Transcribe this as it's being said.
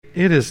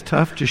it is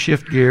tough to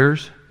shift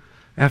gears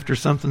after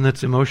something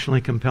that's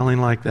emotionally compelling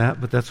like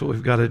that, but that's what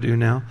we've got to do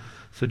now.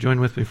 So join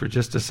with me for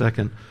just a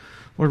second.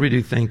 Lord, we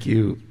do thank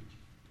you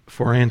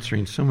for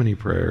answering so many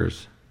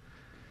prayers.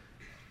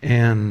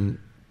 And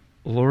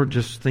Lord,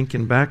 just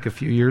thinking back a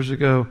few years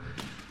ago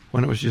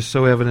when it was just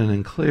so evident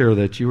and clear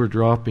that you were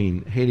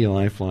dropping Haiti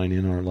Lifeline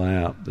in our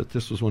lap, that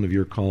this was one of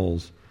your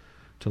calls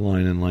to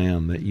Lion and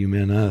Lamb, that you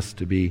meant us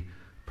to be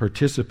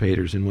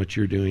participators in what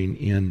you're doing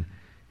in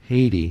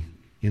Haiti,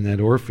 in that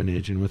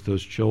orphanage and with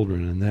those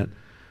children, and that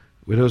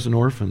widows and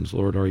orphans,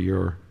 Lord, are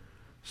your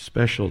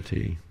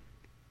specialty.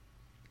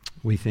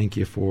 We thank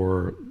you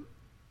for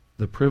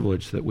the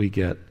privilege that we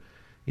get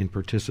in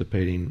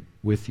participating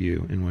with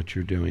you in what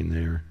you're doing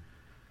there.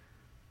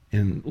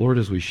 And Lord,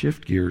 as we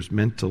shift gears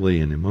mentally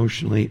and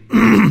emotionally,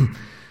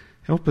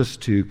 help us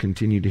to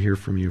continue to hear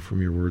from you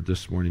from your word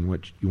this morning,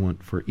 what you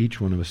want for each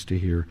one of us to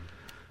hear,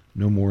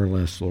 no more or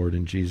less, Lord,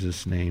 in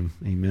Jesus' name.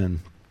 Amen.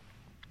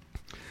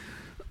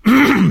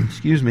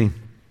 Excuse me.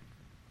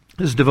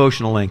 This is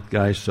devotional length,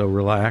 guys, so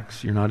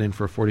relax. You're not in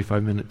for a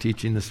 45-minute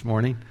teaching this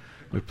morning.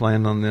 We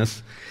planned on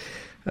this.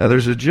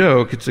 There's a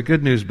joke. It's a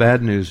good news,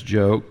 bad news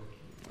joke.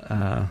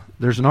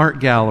 There's an art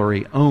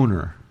gallery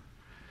owner,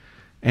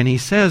 and he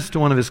says to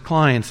one of his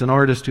clients, an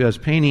artist who has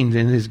paintings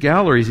in his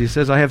galleries, he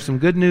says, I have some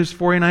good news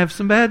for you and I have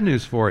some bad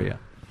news for you.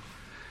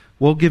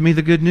 Well, give me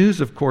the good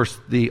news, of course,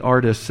 the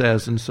artist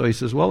says. And so he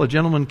says, well, a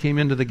gentleman came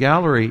into the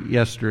gallery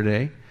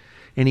yesterday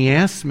and he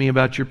asked me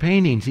about your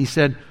paintings. He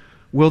said,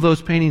 will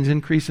those paintings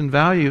increase in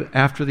value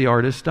after the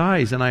artist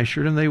dies? And I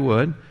assured him they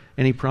would,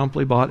 and he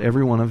promptly bought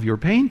every one of your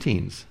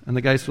paintings. And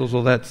the guy says,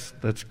 well,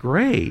 that's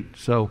great.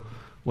 So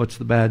what's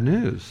the bad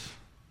news,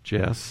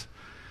 Jess?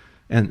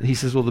 And he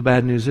says, well, the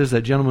bad news is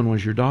that gentleman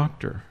was your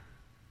doctor.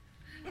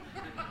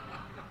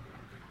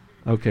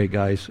 Okay,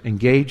 guys,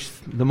 engage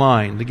the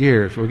mind, the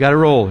gears. We've got to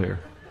roll here.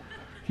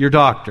 Your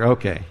doctor,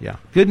 okay, yeah.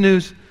 Good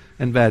news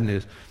and bad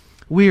news.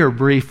 We are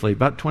briefly,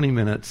 about 20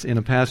 minutes, in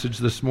a passage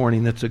this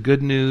morning that's a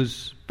good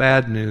news,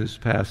 bad news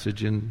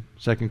passage in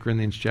 2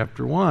 Corinthians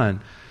chapter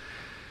 1.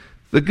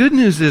 The good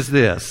news is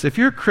this. If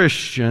you're a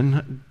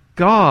Christian,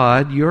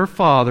 God, your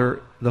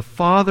Father, the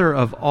Father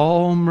of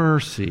all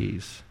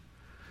mercies,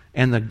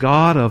 and the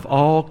God of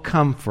all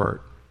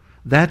comfort,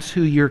 that's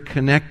who you're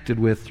connected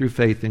with through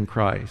faith in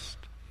Christ.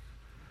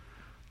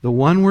 The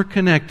one we're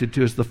connected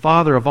to is the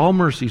Father of all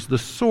mercies, the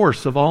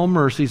source of all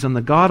mercies, and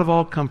the God of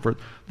all comfort.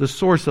 The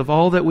source of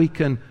all that we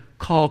can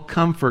call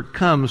comfort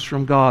comes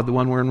from God, the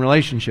one we're in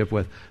relationship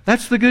with.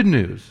 That's the good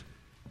news.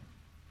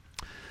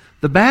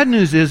 The bad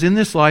news is, in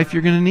this life,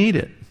 you're going to need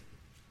it.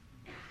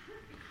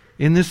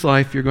 In this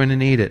life, you're going to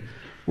need it.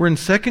 We're in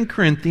 2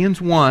 Corinthians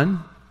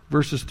 1,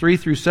 verses 3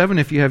 through 7,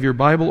 if you have your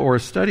Bible or a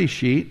study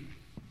sheet.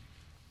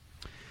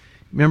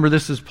 Remember,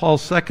 this is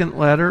Paul's second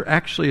letter,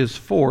 actually his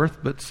fourth,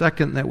 but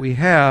second that we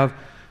have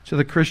to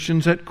the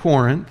Christians at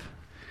Corinth.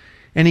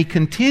 And he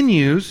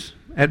continues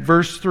at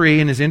verse 3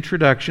 in his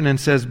introduction and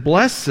says,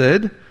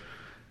 blessed,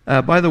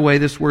 by the way,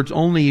 this word's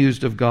only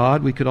used of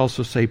God. We could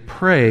also say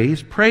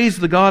praise. Praise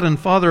the God and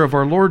Father of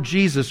our Lord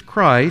Jesus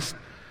Christ,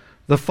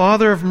 the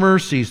Father of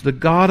mercies, the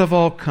God of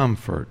all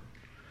comfort,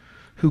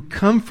 who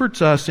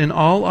comforts us in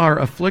all our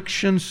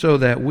afflictions so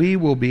that we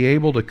will be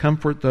able to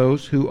comfort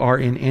those who are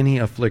in any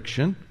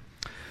affliction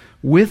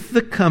with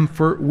the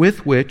comfort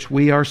with which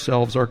we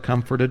ourselves are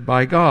comforted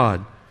by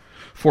God.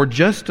 For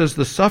just as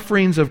the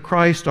sufferings of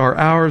Christ are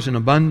ours in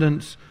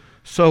abundance,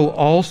 so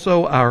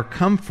also our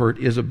comfort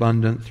is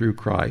abundant through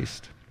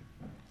Christ.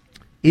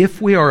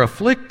 If we are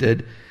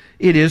afflicted,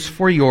 it is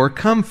for your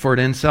comfort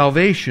and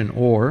salvation,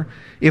 or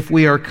if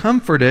we are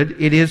comforted,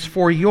 it is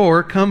for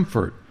your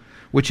comfort,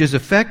 which is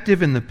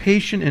effective in the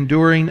patient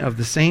enduring of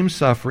the same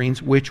sufferings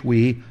which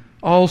we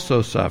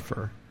also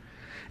suffer.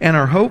 And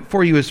our hope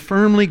for you is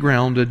firmly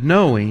grounded,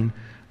 knowing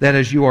that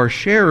as you are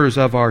sharers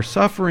of our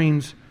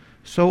sufferings,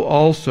 so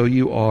also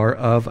you are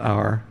of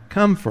our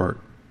comfort.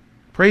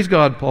 Praise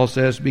God, Paul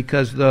says,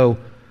 because though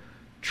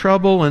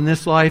trouble in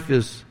this life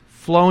is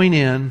flowing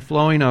in,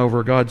 flowing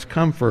over, God's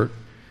comfort,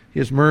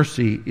 His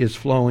mercy is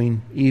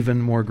flowing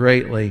even more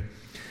greatly.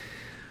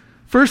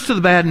 First to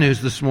the bad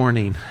news this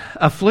morning,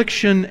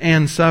 affliction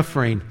and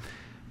suffering.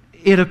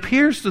 It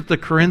appears that the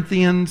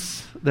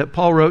Corinthians that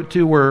Paul wrote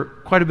to were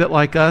quite a bit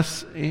like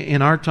us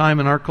in our time,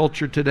 in our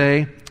culture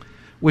today,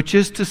 which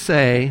is to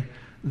say,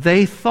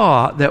 they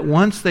thought that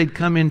once they'd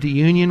come into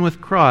union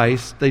with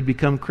Christ, they'd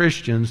become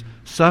Christians,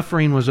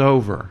 suffering was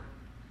over.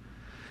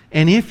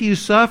 And if you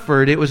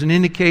suffered, it was an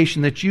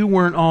indication that you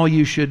weren't all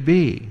you should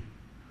be,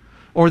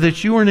 or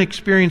that you weren't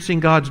experiencing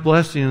God's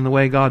blessing in the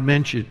way God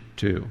meant you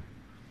to.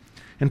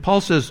 And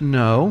Paul says,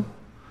 no,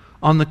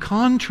 on the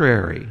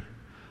contrary,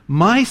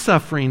 my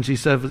sufferings, he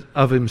said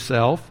of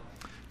himself,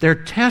 they're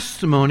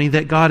testimony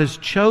that God has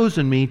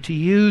chosen me to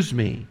use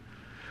me.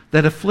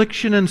 That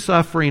affliction and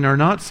suffering are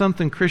not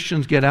something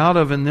Christians get out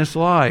of in this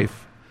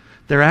life.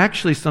 They're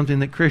actually something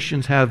that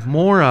Christians have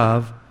more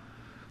of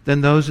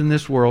than those in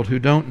this world who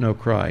don't know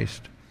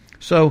Christ.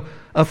 So,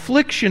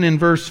 affliction in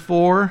verse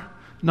 4,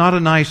 not a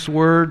nice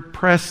word,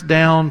 pressed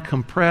down,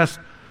 compressed,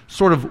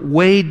 sort of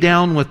weighed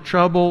down with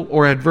trouble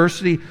or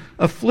adversity.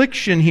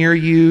 Affliction here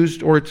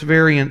used, or its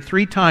variant,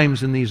 3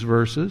 times in these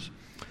verses.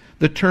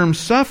 The term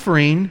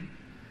suffering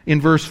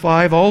in verse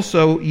 5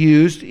 also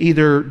used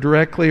either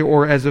directly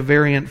or as a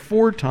variant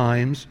 4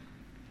 times.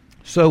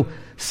 So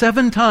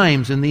 7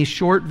 times in these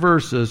short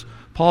verses,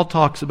 Paul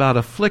talks about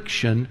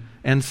affliction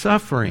and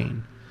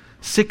suffering.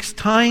 6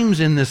 times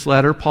in this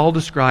letter, Paul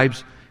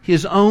describes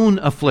his own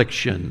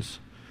afflictions,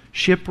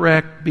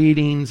 shipwreck,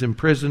 beatings,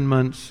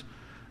 imprisonments,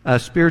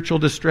 spiritual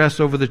distress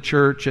over the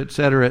church,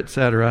 etc.,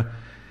 etc.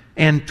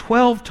 And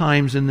 12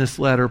 times in this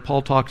letter,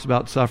 Paul talks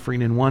about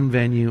suffering in one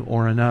venue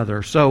or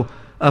another. So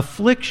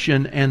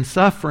affliction and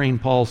suffering,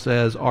 Paul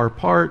says, are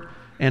part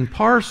and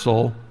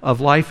parcel of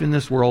life in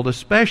this world,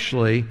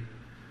 especially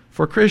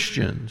for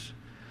Christians.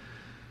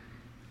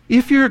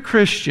 If you're a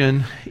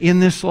Christian in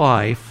this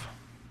life,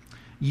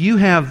 you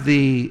have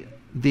the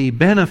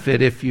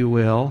benefit, if you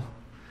will,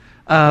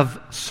 of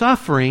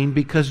suffering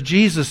because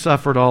Jesus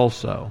suffered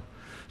also.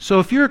 So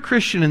if you're a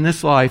Christian in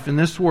this life, in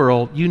this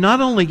world, you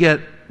not only get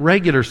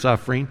regular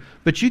suffering,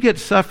 but you get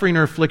suffering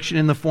or affliction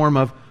in the form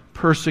of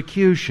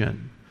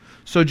persecution.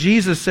 So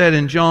Jesus said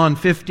in John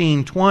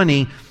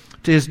 15:20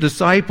 to His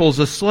disciples,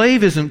 "A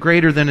slave isn't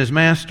greater than his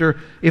master.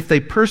 If they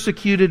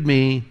persecuted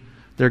me,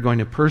 they're going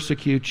to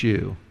persecute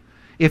you."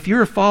 If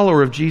you're a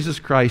follower of Jesus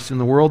Christ in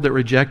the world that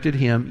rejected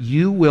Him,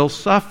 you will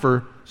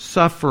suffer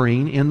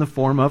suffering in the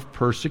form of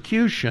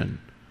persecution.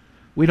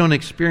 We don't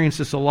experience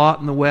this a lot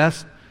in the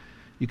West.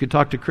 You could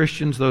talk to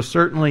Christians, though,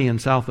 certainly in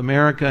South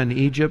America and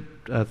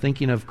Egypt,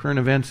 thinking of current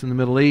events in the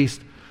Middle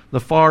East, the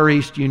Far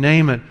East, you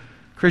name it.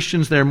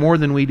 Christians there more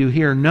than we do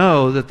here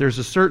know that there's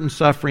a certain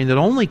suffering that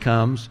only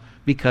comes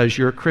because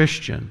you're a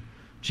Christian.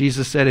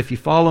 Jesus said, if you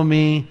follow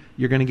me,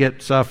 you're going to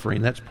get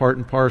suffering. That's part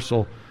and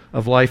parcel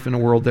of life in a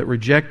world that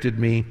rejected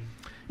me.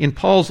 In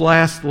Paul's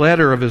last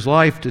letter of his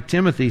life to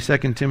Timothy,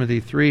 2 Timothy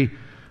 3,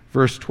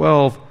 verse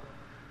 12,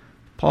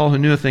 Paul, who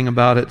knew a thing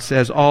about it,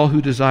 says, all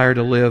who desire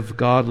to live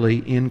godly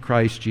in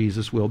Christ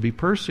Jesus will be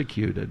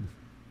persecuted.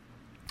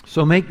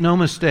 So make no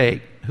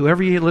mistake,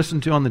 whoever you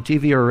listen to on the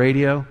TV or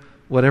radio,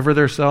 whatever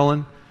they're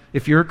selling,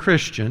 if you're a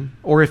Christian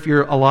or if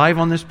you're alive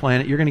on this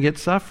planet, you're going to get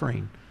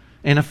suffering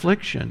and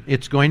affliction.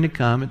 It's going to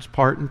come. It's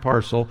part and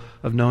parcel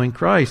of knowing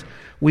Christ.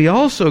 We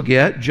also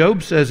get,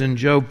 Job says in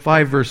Job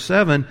 5, verse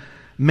 7,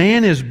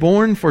 man is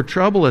born for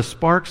trouble as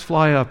sparks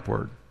fly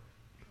upward.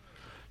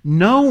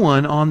 No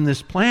one on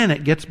this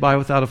planet gets by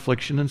without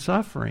affliction and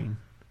suffering.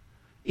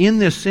 In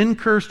this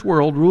sin-cursed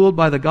world, ruled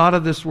by the god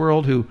of this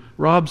world who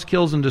robs,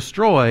 kills, and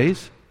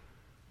destroys,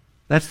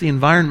 that's the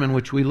environment in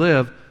which we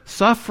live,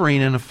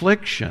 suffering and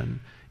affliction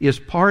is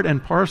part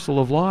and parcel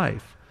of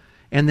life.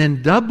 And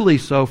then doubly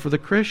so for the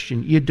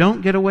Christian. You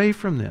don't get away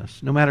from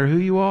this, no matter who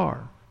you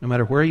are, no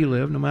matter where you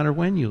live, no matter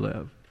when you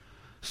live.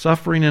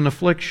 Suffering and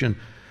affliction,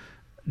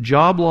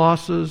 job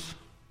losses,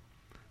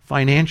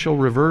 financial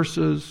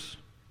reverses,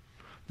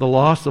 the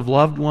loss of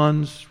loved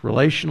ones,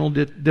 relational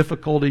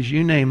difficulties,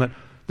 you name it.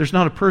 There's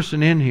not a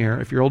person in here,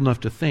 if you're old enough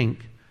to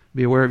think,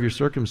 be aware of your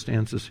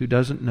circumstances, who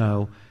doesn't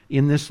know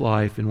in this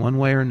life, in one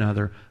way or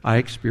another, I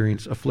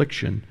experience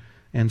affliction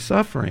and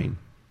suffering.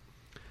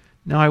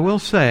 Now I will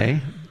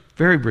say,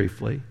 very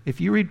briefly,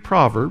 if you read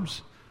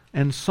Proverbs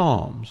and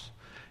Psalms,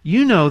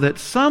 you know that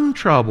some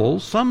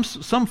troubles,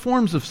 some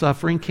forms of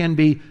suffering can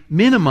be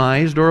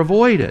minimized or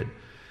avoided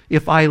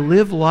if I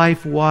live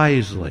life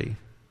wisely.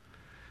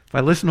 If I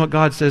listen to what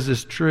God says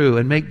is true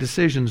and make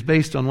decisions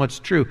based on what's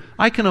true,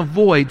 I can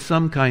avoid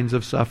some kinds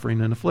of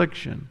suffering and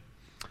affliction.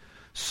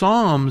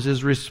 Psalms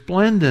is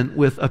resplendent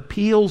with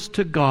appeals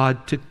to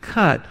God to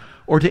cut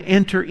or to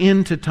enter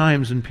into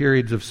times and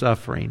periods of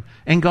suffering.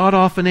 And God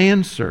often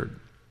answered.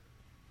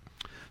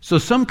 So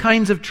some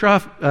kinds of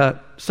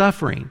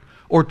suffering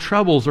or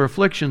troubles or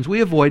afflictions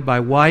we avoid by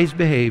wise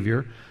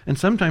behavior, and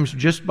sometimes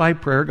just by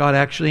prayer God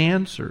actually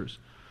answers.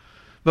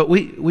 But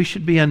we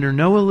should be under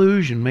no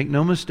illusion, make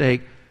no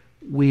mistake,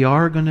 we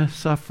are going to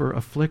suffer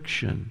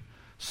affliction.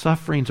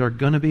 Sufferings are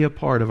going to be a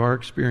part of our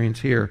experience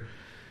here,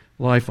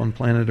 life on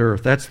planet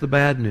Earth. That's the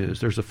bad news.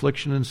 There's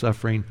affliction and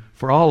suffering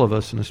for all of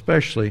us, and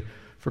especially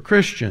for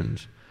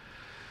Christians.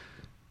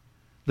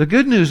 The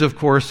good news, of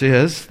course,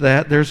 is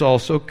that there's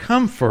also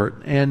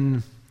comfort.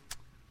 And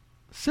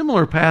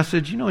similar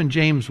passage, in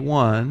James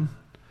 1,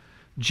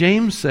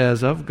 James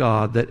says of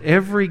God that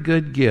every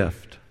good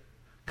gift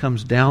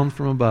comes down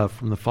from above,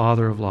 from the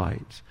Father of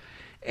lights.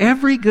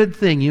 Every good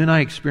thing you and I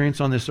experience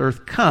on this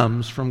earth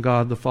comes from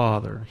God the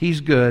Father.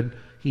 He's good,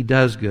 He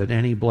does good,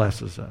 and He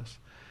blesses us.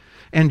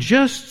 And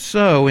just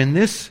so, in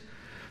this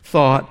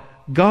thought,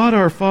 God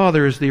our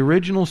Father is the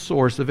original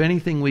source of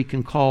anything we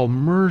can call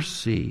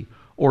mercy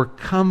or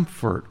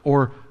comfort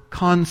or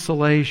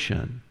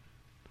consolation.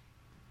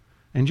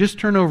 And just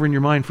turn over in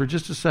your mind for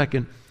just a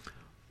second,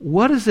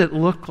 what does it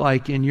look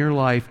like in your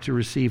life to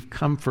receive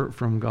comfort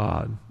from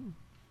God?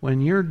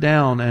 When you're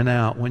down and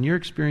out, when you're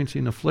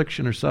experiencing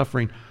affliction or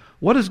suffering,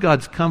 what does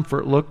God's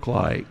comfort look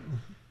like?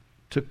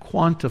 To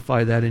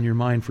quantify that in your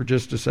mind for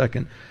just a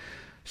second.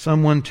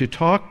 someone to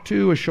talk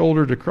to, a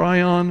shoulder to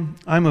cry on.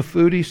 I'm a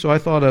foodie, so I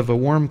thought of a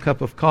warm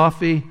cup of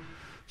coffee,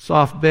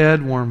 soft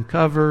bed, warm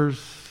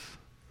covers.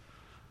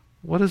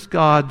 What does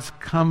God's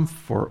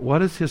comfort, what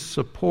does His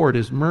support,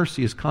 His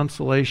mercy, His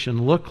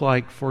consolation look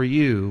like for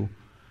you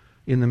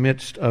in the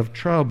midst of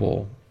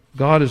trouble?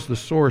 God is the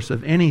source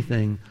of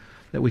anything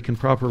that we can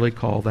properly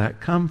call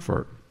that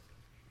comfort.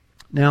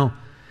 Now,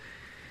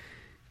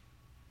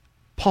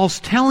 Paul's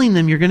telling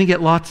them you're going to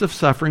get lots of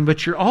suffering,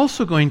 but you're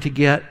also going to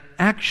get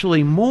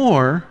actually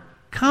more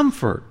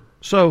comfort.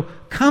 So,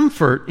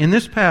 comfort in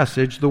this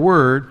passage, the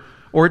word,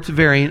 or its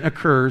variant,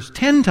 occurs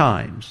 10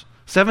 times.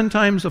 7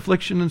 times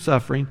affliction and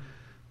suffering,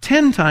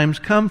 10 times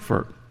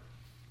comfort.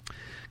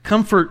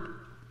 Comfort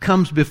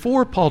comes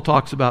before Paul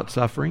talks about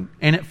suffering,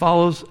 and it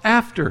follows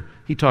after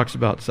he talks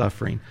about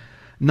suffering.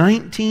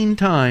 19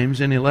 times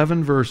in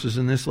 11 verses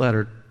in this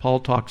letter, Paul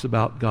talks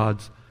about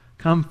God's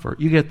comfort.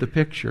 You get the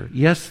picture.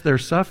 Yes,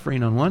 there's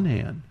suffering on one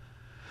hand,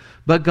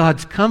 but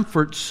God's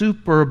comfort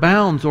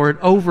superabounds, or it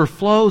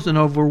overflows and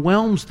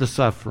overwhelms the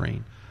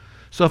suffering.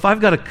 So if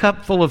I've got a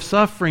cup full of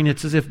suffering,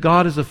 it's as if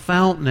God is a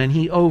fountain and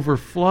He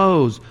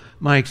overflows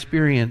my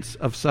experience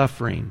of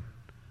suffering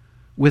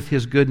with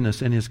His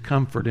goodness and His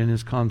comfort and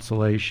His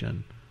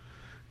consolation.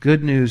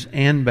 Good news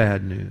and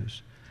bad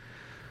news.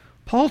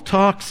 Paul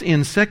talks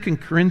in 2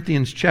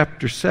 Corinthians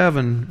chapter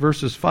 7,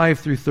 verses 5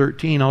 through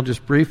 13. I'll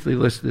just briefly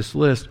list this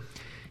list.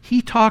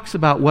 He talks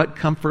about what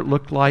comfort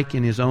looked like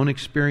in his own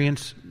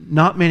experience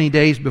not many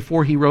days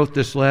before he wrote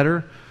this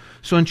letter.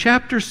 So in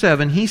chapter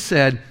 7, he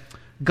said,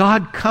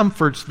 God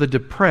comforts the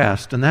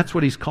depressed, and that's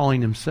what he's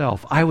calling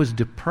himself. I was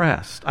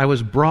depressed. I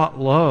was brought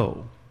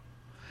low.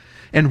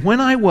 And when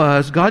I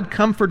was, God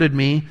comforted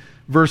me,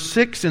 verse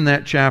 6 in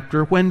that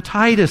chapter, when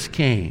Titus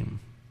came.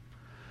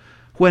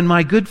 When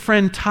my good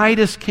friend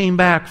Titus came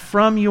back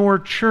from your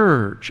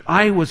church,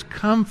 I was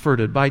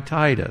comforted by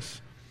Titus.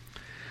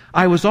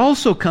 I was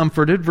also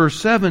comforted, verse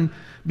 7,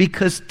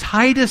 because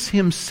Titus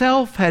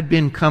himself had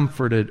been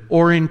comforted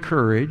or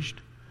encouraged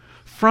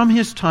from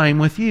his time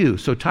with you.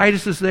 So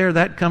Titus is there,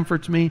 that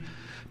comforts me.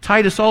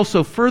 Titus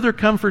also further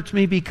comforts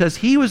me because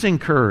he was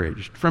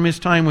encouraged from his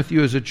time with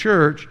you as a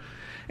church,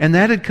 and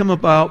that had come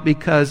about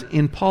because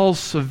in Paul's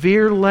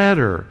severe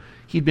letter,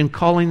 he'd been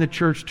calling the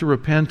church to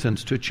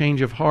repentance, to a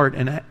change of heart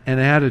and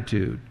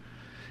attitude.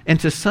 And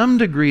to some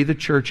degree, the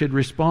church had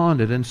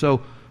responded. And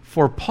so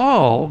for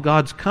Paul,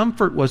 God's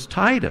comfort was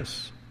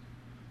Titus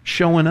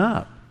showing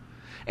up.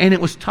 And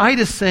it was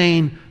Titus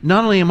saying,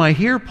 not only am I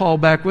here, Paul,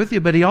 back with you,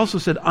 but he also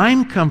said,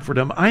 I'm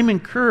comforted, I'm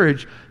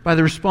encouraged by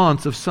the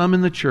response of some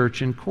in the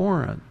church in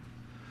Corinth.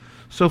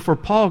 So for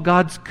Paul,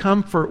 God's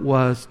comfort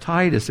was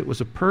Titus. It was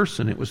a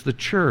person. It was the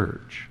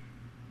church.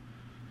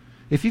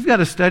 If you've got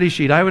a study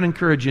sheet, I would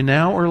encourage you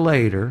now or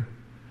later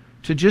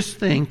to just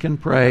think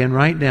and pray and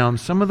write down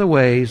some of the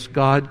ways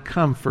God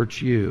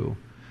comforts you.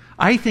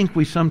 I think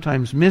we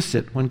sometimes miss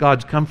it when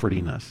God's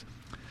comforting us.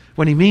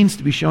 When He means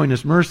to be showing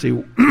us mercy,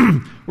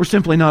 we're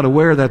simply not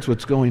aware that's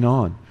what's going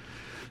on.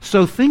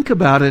 So think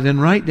about it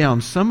and write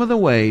down some of the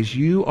ways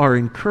you are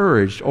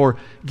encouraged or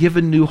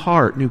given new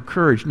heart, new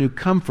courage, new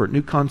comfort,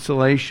 new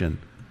consolation.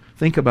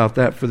 Think about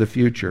that for the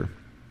future.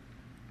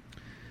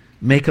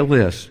 Make a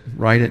list.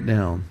 Write it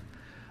down.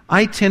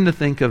 I tend to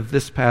think of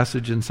this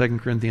passage in 2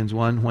 Corinthians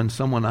 1, when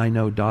someone I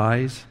know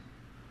dies,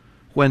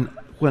 when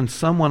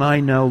someone I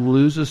know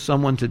loses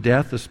someone to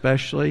death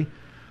especially,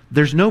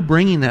 there's no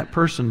bringing that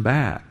person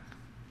back.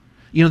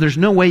 You know, there's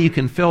no way you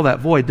can fill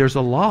that void. There's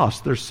a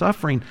loss, there's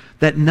suffering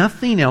that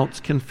nothing else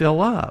can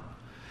fill up.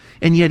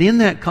 And yet in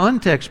that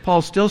context,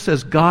 Paul still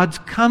says God's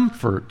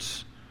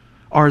comforts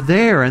are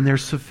there and they're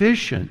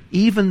sufficient,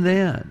 even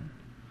then.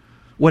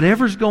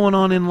 Whatever's going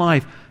on in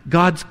life,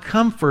 God's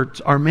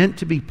comforts are meant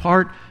to be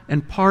part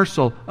and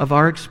parcel of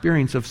our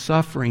experience of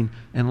suffering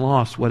and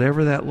loss,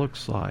 whatever that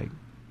looks like.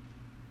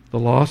 The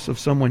loss of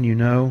someone you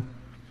know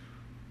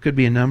could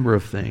be a number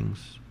of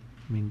things.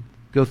 I mean,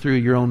 go through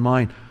your own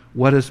mind.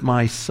 What does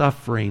my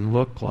suffering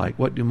look like?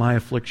 What do my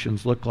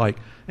afflictions look like?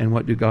 And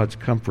what do God's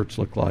comforts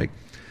look like?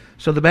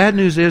 So the bad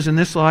news is, in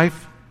this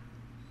life,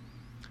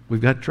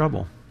 we've got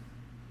trouble,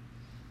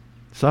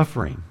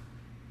 suffering,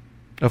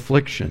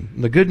 affliction.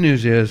 The good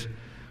news is,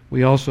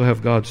 we also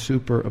have God's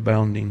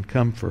superabounding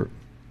comfort.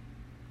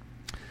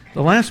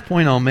 The last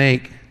point I'll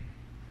make,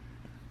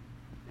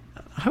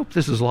 I hope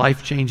this is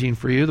life-changing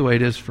for you the way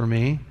it is for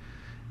me.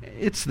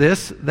 It's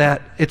this,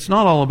 that it's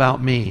not all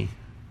about me.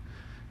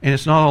 And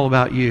it's not all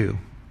about you,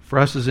 for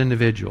us as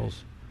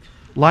individuals.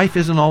 Life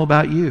isn't all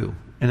about you,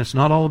 and it's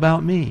not all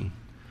about me.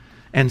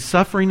 And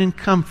suffering and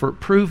comfort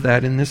prove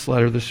that in this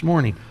letter this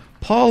morning.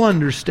 Paul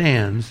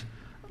understands,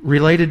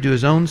 related to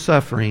his own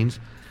sufferings,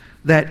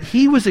 that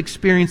he was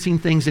experiencing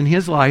things in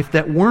his life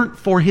that weren't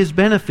for his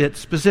benefit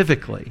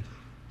specifically.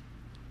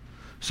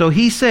 So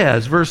he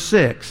says, verse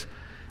 6,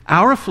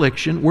 our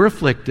affliction, we're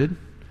afflicted,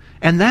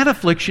 and that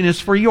affliction is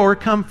for your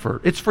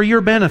comfort. It's for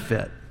your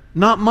benefit,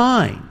 not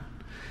mine.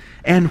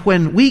 And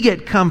when we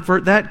get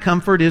comfort, that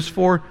comfort is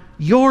for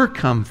your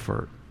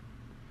comfort.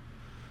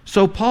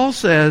 So Paul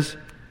says,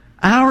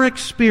 Our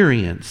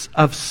experience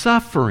of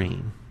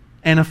suffering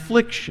and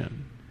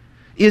affliction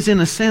is in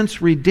a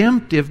sense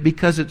redemptive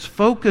because it's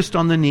focused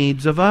on the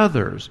needs of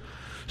others.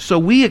 So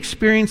we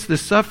experience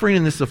this suffering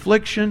and this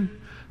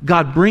affliction.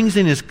 God brings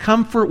in His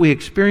comfort. We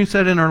experience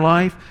that in our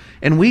life.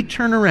 And we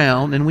turn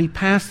around and we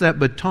pass that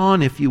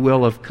baton, if you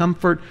will, of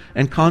comfort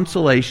and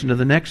consolation to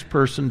the next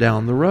person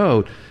down the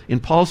road. In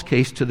Paul's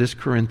case, to this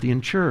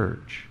Corinthian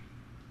church.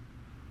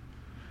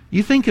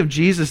 You think of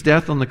Jesus'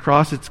 death on the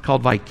cross, it's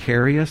called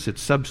vicarious,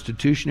 it's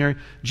substitutionary.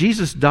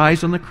 Jesus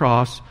dies on the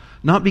cross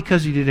not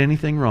because He did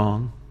anything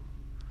wrong,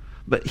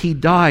 but He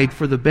died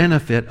for the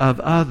benefit of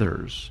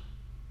others.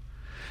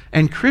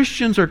 And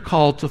Christians are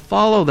called to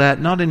follow that,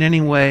 not in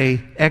any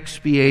way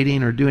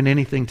expiating or doing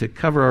anything to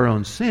cover our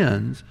own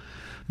sins,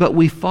 but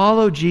we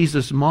follow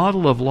Jesus'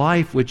 model of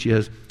life, which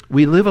is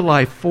we live a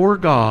life for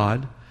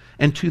God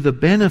and to the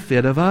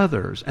benefit of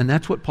others. And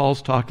that's what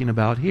Paul's talking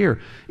about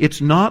here.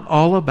 It's not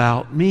all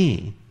about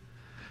me.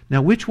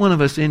 Now, which one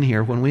of us in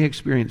here, when we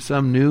experience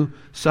some new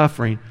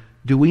suffering,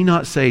 do we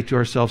not say to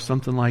ourselves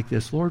something like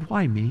this, Lord,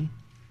 why me?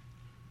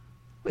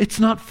 It's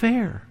not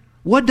fair.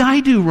 What did I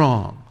do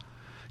wrong?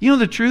 You know,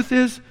 the truth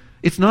is,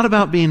 it's not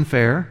about being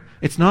fair.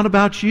 It's not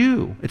about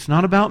you. It's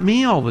not about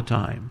me all the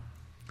time.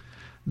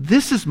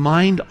 This is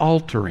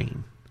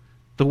mind-altering,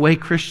 the way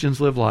Christians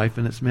live life,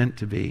 and it's meant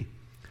to be.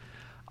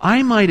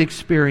 I might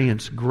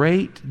experience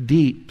great,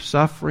 deep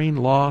suffering,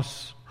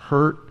 loss,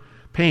 hurt,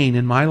 pain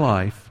in my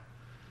life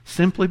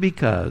simply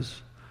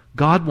because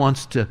God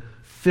wants to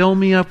fill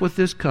me up with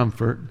this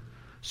comfort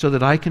so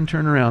that I can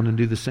turn around and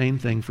do the same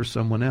thing for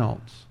someone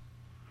else.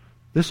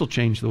 This will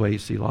change the way you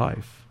see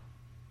life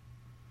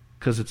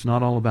because it's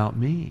not all about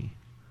me.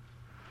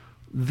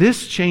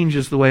 This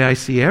changes the way I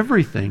see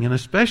everything, and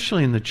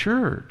especially in the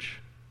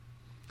church.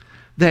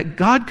 That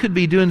God could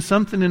be doing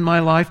something in my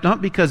life not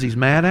because He's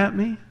mad at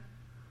me,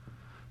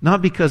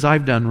 not because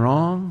I've done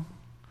wrong,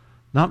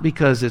 not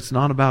because it's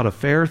not about a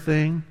fair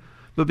thing,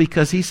 but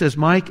because He says,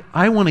 Mike,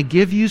 I want to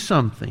give you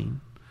something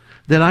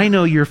that I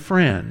know your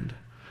friend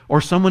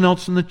or someone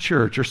else in the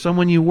church or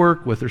someone you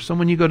work with or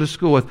someone you go to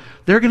school with,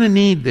 they're going to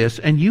need this,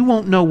 and you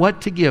won't know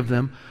what to give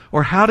them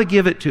or how to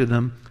give it to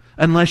them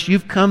unless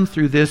you've come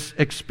through this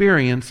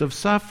experience of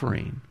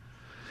suffering.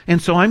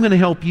 And so I'm going to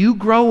help you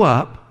grow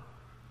up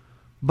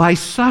by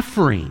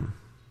suffering.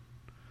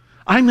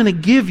 I'm going to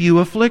give you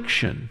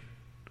affliction.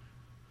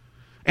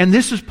 And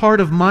this is part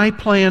of my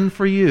plan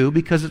for you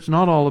because it's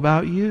not all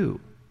about you.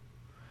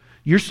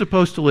 You're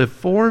supposed to live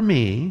for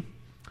me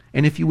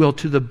and, if you will,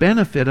 to the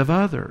benefit of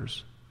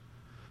others.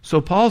 So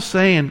Paul's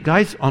saying,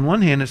 guys, on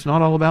one hand, it's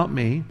not all about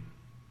me.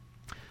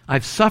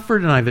 I've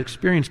suffered and I've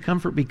experienced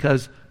comfort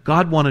because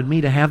God wanted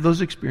me to have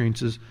those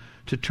experiences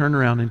to turn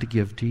around and to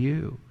give to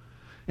you.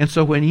 And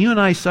so when you and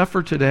I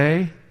suffer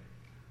today,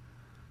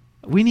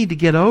 we need to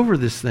get over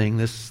this thing,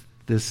 this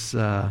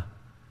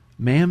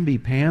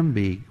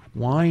mamby-pamby,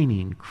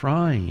 whining,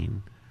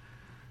 crying.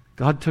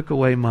 God took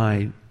away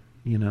my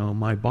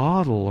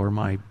bottle or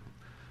my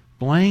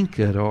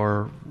blanket,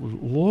 or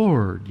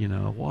Lord,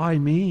 why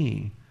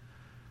me?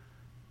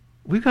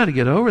 We've got to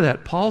get over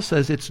that. Paul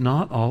says it's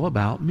not all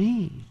about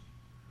me.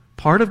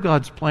 Part of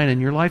God's plan in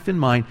your life and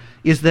mine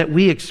is that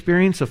we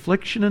experience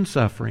affliction and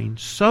suffering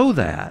so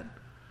that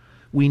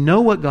we know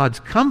what God's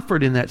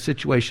comfort in that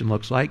situation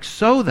looks like,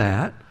 so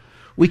that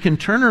we can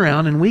turn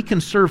around and we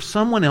can serve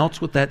someone else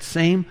with that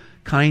same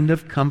kind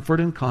of comfort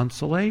and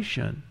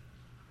consolation.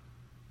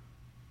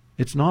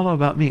 It's not all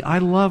about me. I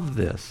love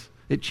this.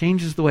 It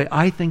changes the way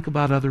I think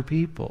about other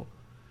people.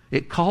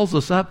 It calls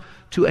us up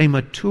to a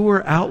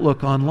mature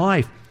outlook on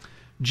life.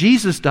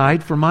 Jesus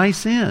died for my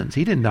sins.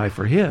 He didn't die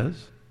for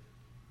His.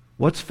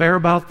 What's fair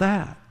about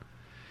that?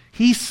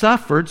 He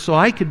suffered so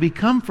I could be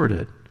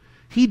comforted.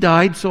 He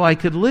died so I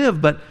could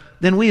live. But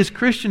then we as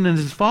Christians and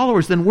His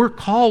followers, then we're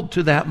called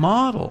to that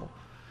model.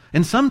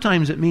 And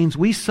sometimes it means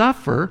we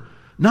suffer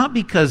not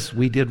because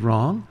we did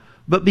wrong,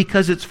 but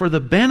because it's for the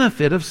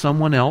benefit of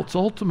someone else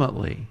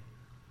ultimately.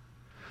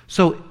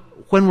 So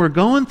when we're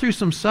going through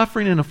some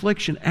suffering and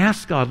affliction,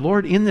 ask God,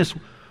 Lord, in this,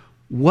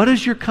 what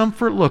does your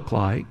comfort look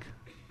like?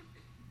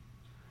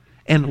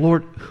 And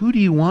Lord, who do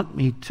you want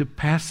me to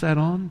pass that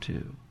on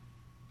to?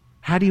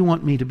 How do you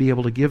want me to be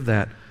able to give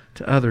that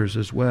to others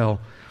as well?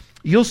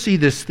 You'll see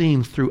this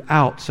theme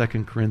throughout 2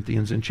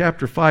 Corinthians. In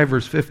chapter 5,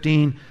 verse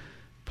 15,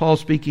 Paul,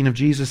 speaking of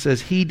Jesus,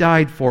 says, He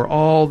died for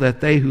all,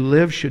 that they who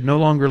live should no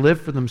longer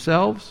live for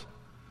themselves,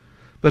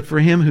 but for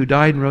Him who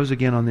died and rose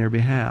again on their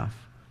behalf.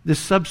 This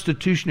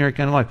substitutionary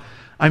kind of life.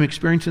 I'm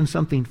experiencing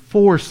something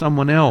for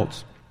someone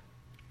else.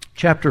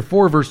 Chapter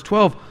 4, verse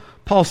 12,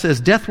 Paul says,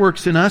 Death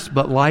works in us,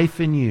 but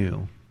life in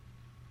you.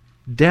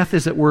 Death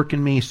is at work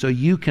in me so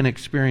you can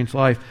experience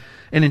life.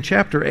 And in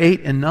chapter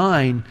 8 and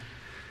 9,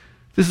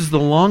 this is the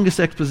longest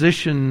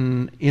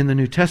exposition in the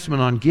New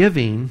Testament on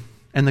giving,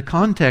 and the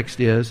context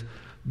is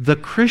the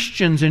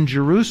Christians in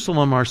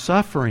Jerusalem are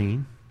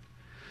suffering,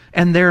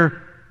 and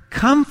their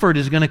comfort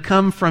is going to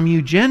come from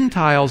you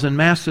Gentiles in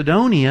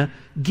Macedonia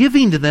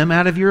giving to them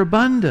out of your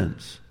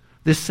abundance.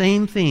 This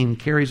same theme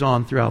carries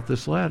on throughout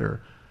this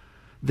letter.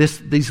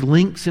 these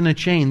links in a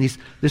chain,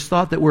 this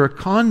thought that we're a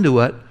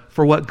conduit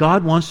for what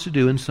God wants to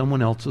do in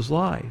someone else's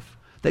life,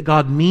 that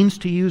God means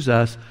to use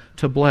us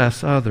to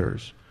bless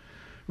others.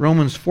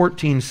 Romans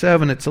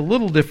 14:7, it's a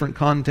little different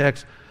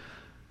context,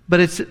 but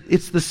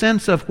it's the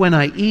sense of when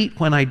I eat,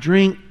 when I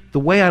drink, the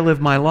way I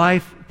live my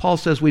life. Paul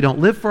says we don't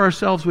live for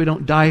ourselves, we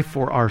don't die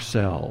for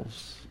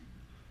ourselves.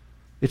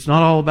 It's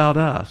not all about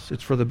us,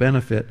 it's for the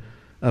benefit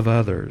of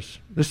others.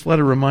 This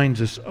letter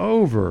reminds us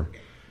over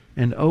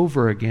and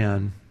over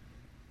again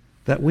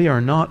that we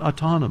are not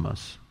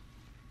autonomous,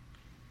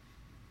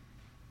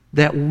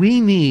 that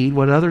we need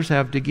what others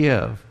have to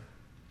give.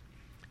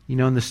 You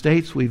know, in the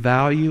States, we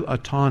value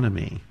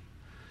autonomy.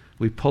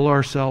 We pull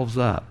ourselves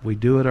up. We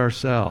do it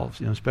ourselves,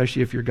 you know,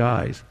 especially if you're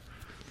guys.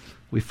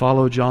 We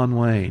follow John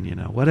Wayne, you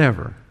know,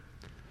 whatever.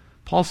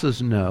 Paul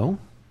says, no.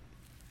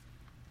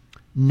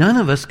 None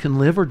of us can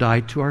live or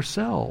die to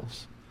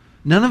ourselves.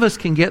 None of us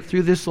can get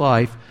through this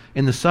life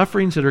and the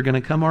sufferings that are going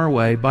to come our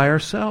way by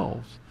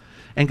ourselves.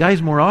 And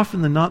guys, more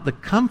often than not, the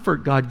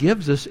comfort God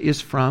gives us is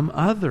from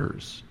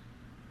others.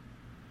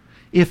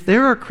 If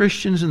there are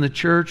Christians in the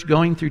church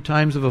going through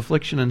times of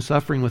affliction and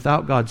suffering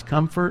without God's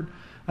comfort,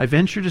 I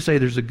venture to say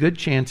there's a good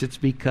chance it's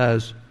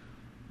because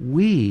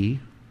we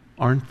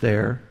aren't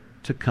there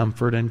to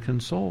comfort and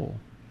console.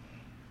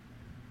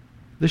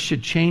 This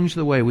should change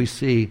the way we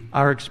see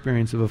our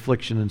experience of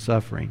affliction and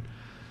suffering.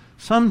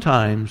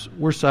 Sometimes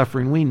we're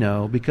suffering, we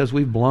know, because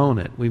we've blown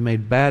it. We've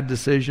made bad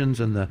decisions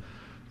and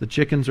the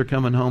chickens are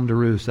coming home to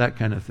roost, that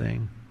kind of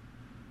thing.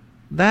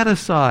 That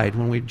aside,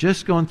 when we're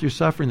just going through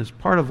suffering that's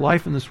part of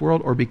life in this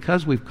world, or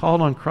because we've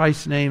called on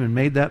Christ's name and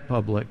made that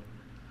public,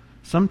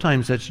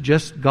 sometimes that's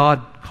just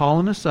God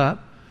calling us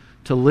up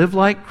to live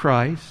like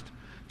Christ,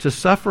 to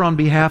suffer on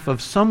behalf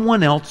of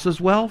someone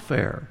else's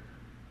welfare,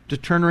 to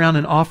turn around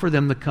and offer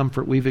them the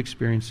comfort we've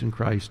experienced in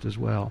Christ as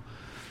well.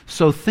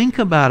 So think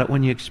about it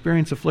when you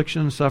experience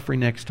affliction and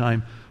suffering next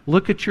time.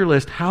 Look at your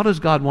list. How does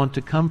God want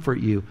to comfort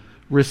you?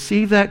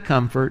 Receive that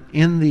comfort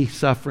in the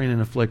suffering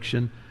and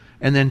affliction,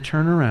 and then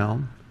turn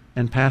around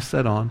and pass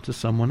that on to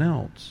someone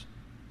else.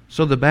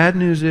 So the bad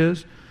news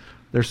is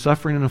there's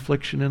suffering and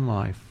affliction in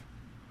life.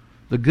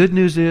 The good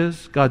news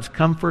is God's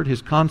comfort,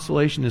 His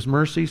consolation, His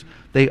mercies,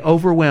 they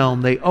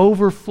overwhelm, they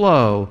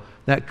overflow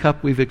that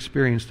cup we've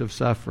experienced of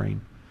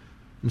suffering.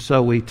 And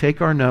so we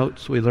take our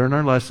notes, we learn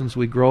our lessons,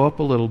 we grow up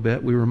a little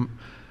bit, we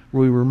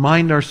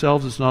remind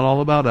ourselves it's not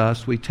all about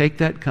us, we take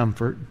that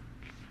comfort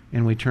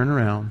and we turn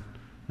around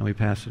and we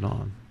pass it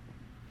on.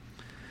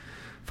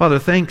 Father,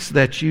 thanks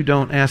that you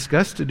don't ask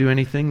us to do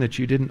anything that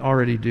you didn't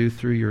already do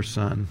through your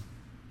Son.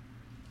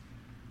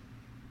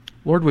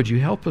 Lord, would you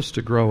help us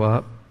to grow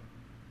up,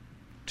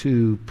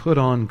 to put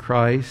on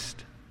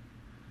Christ,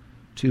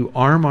 to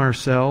arm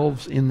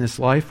ourselves in this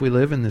life we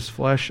live in this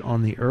flesh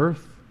on the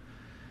earth,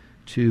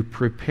 to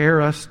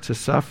prepare us to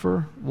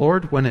suffer,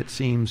 Lord, when it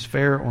seems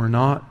fair or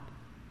not,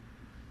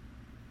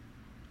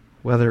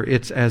 whether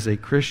it's as a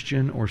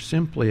Christian or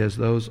simply as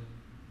those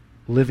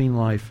living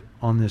life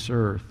on this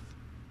earth.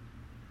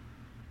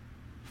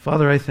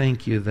 Father, I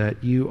thank you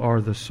that you are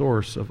the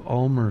source of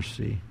all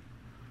mercy,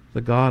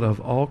 the God of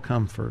all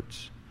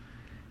comforts.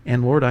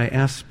 And Lord, I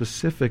ask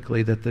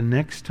specifically that the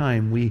next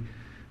time we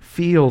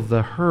feel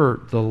the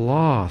hurt, the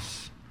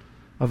loss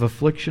of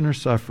affliction or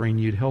suffering,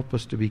 you'd help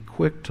us to be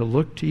quick to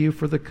look to you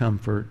for the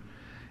comfort,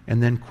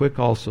 and then quick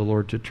also,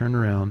 Lord, to turn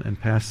around and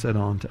pass that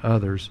on to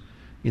others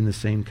in the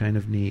same kind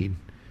of need.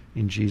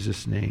 In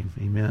Jesus' name,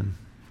 amen.